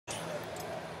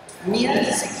Oh,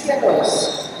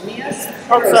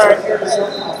 sorry.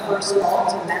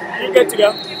 You're good to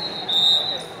go. Is it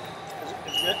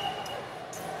good?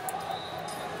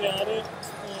 Got it.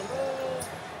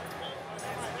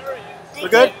 We're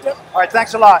good? Yep. All right,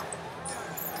 thanks a lot.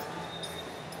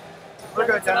 We're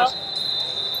good, Dennis.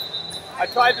 I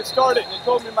tried to start it and it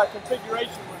told me my configuration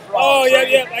was wrong. Oh,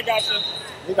 yeah, I got you.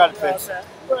 You got it You're all fixed. set.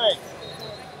 Great.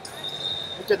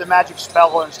 We did the magic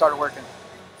spell and it started working.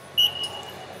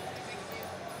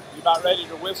 You about ready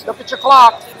to whistle? Look at your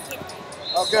clock.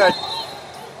 Oh, good.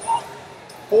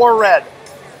 4 red.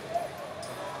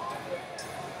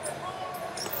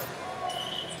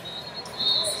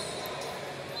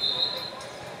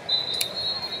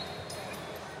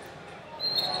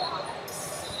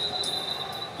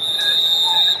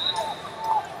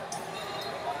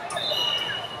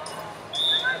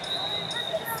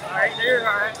 All right, there,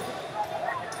 all right.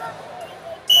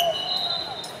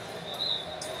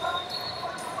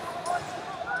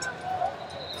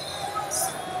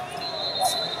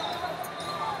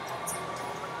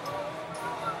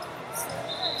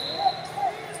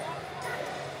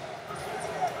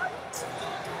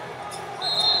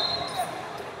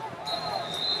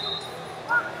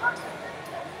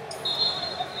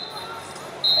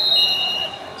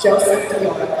 Joseph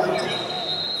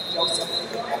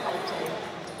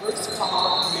first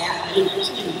call, Matt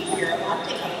 18. Here,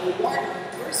 Monte number 1,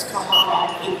 first call,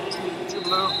 Matt 18. Two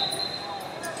blue.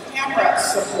 Camera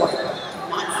support,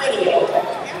 not video, but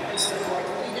camera support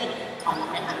needed on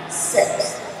Matt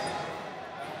 6.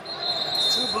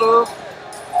 Two blue.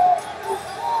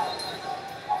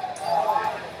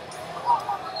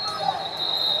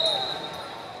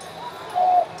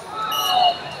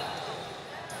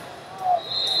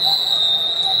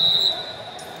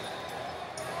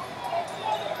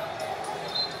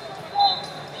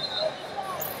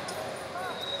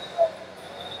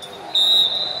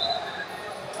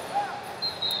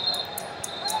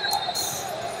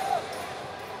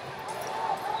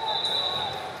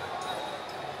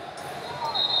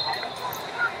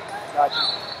 Gotcha.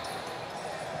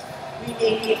 We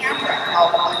need camera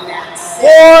help on Matt 6.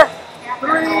 4,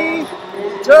 3,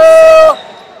 2,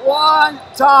 1,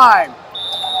 time.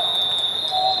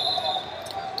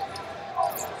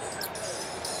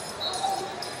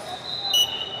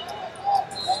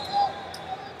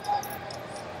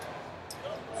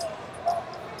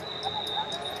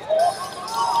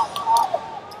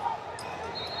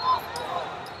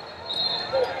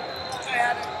 I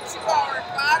had a 2-hour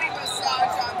body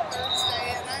massage on Thursday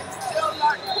and I'm still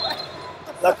not quite.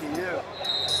 Lucky you.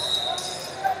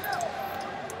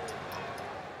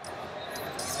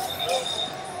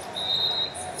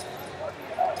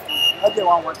 I do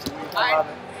one once a week. I love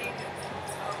it.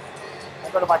 I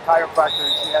go to my chiropractor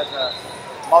and she has a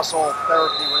muscle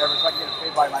therapy, whatever, so I can get it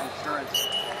paid by my insurance.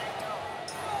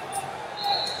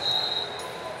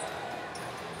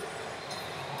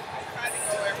 I try to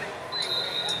go every 3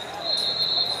 weeks.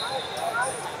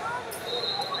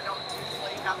 I don't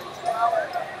usually have a 2-hour,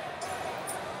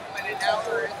 but an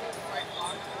hour isn't quite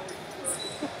long.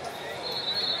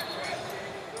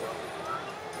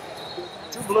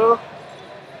 Two blue.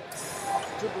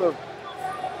 Two blue.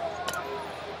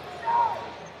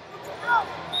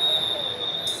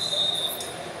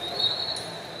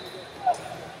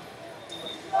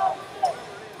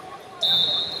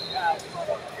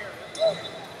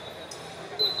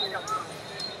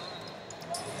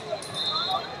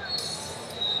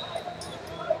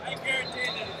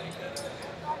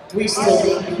 We still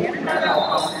need camera help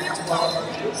on Matt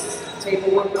 12.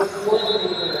 Table number 4, you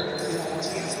have a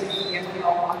chance to get camera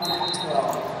help on Matt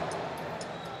 12.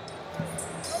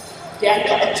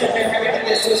 Daniel Echeverria,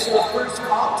 this is your first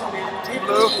call to Matt 15.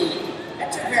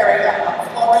 Echeverria of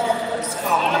Florida, first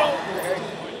call, Matt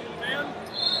 15.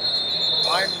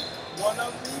 I'm one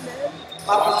of the men.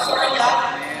 Papasoria,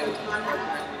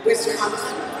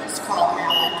 Wisconsin, first call,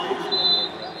 Matt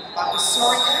 9.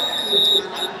 Papasoria,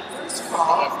 first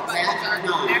call, Matt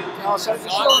 9. No, so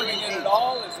Not doing it at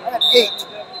all? Is I there had any 8. way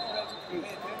that we can actually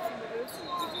pay attention to this?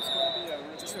 Or is this going to be a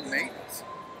Just a maintenance.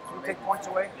 Can we take points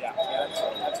away? Yeah, that's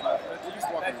not.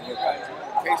 That's you guys.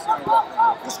 Casey and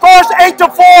Walker. The score's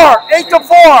 8-4.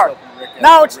 8-4.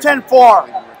 Now it's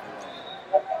 10-4.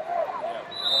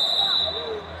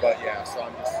 But yeah, so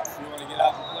I'm just. You want to get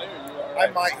out and play, or you all I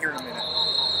right? might here in a minute.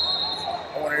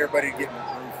 I want everybody to get in the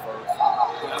groove first.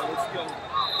 Yeah,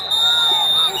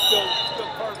 we're still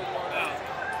carving one out.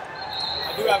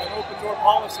 I do have an open door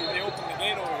policy. They open the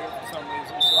gate over here for some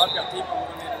reason, so I've got people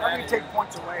going in and How out. do you take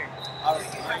points away? I ain't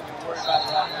gonna worry about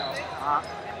it right now.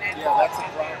 Yeah, that's a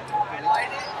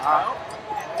problem.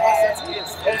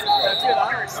 That's it.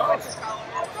 I don't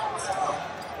know.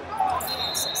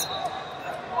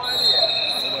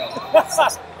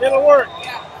 It'll work.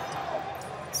 Yeah.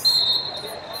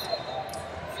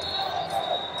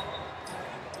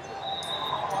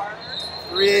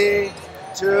 Three,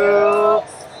 2,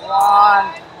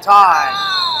 1, time.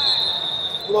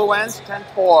 Blue wins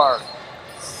 10-4.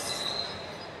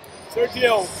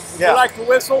 Sergio, would Yeah. you like to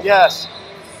whistle? Yes.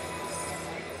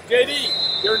 JD,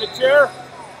 you're in the chair?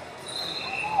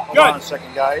 Hold on a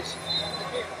second, guys.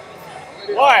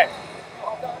 Why?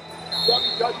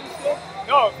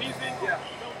 No, if he's in. Yeah.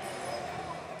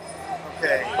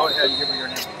 Okay, go ahead and give her your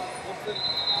name.